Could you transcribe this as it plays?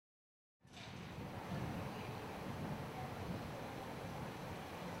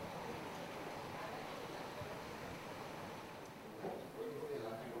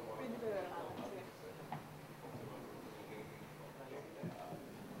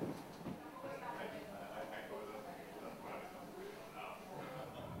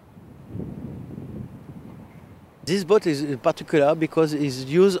This boat is particular because it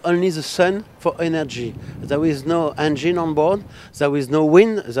uses only the sun for energy. There is no engine on board, there is no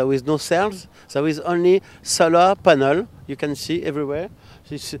wind, there is no sails, there is only solar panel. You can see everywhere.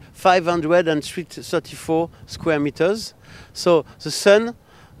 It's 534 square meters. So the sun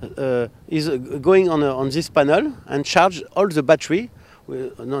is going on this panel and charge all the battery.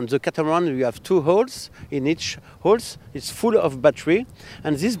 On the catamaran we have 2 holes. In each hole it's full of battery,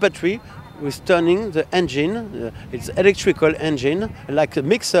 and this battery is turning the engine. It's electrical engine, like a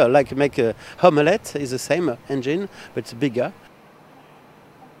mixer, like make a omelette is the same engine, but it's bigger.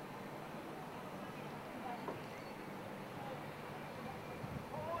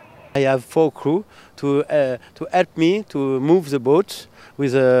 I have 4 crew to help me to move the boat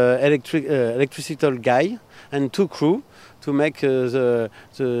with an electrical guy, and 2 crew to make to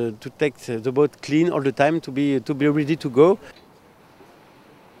take the boat clean all the time to be ready to go.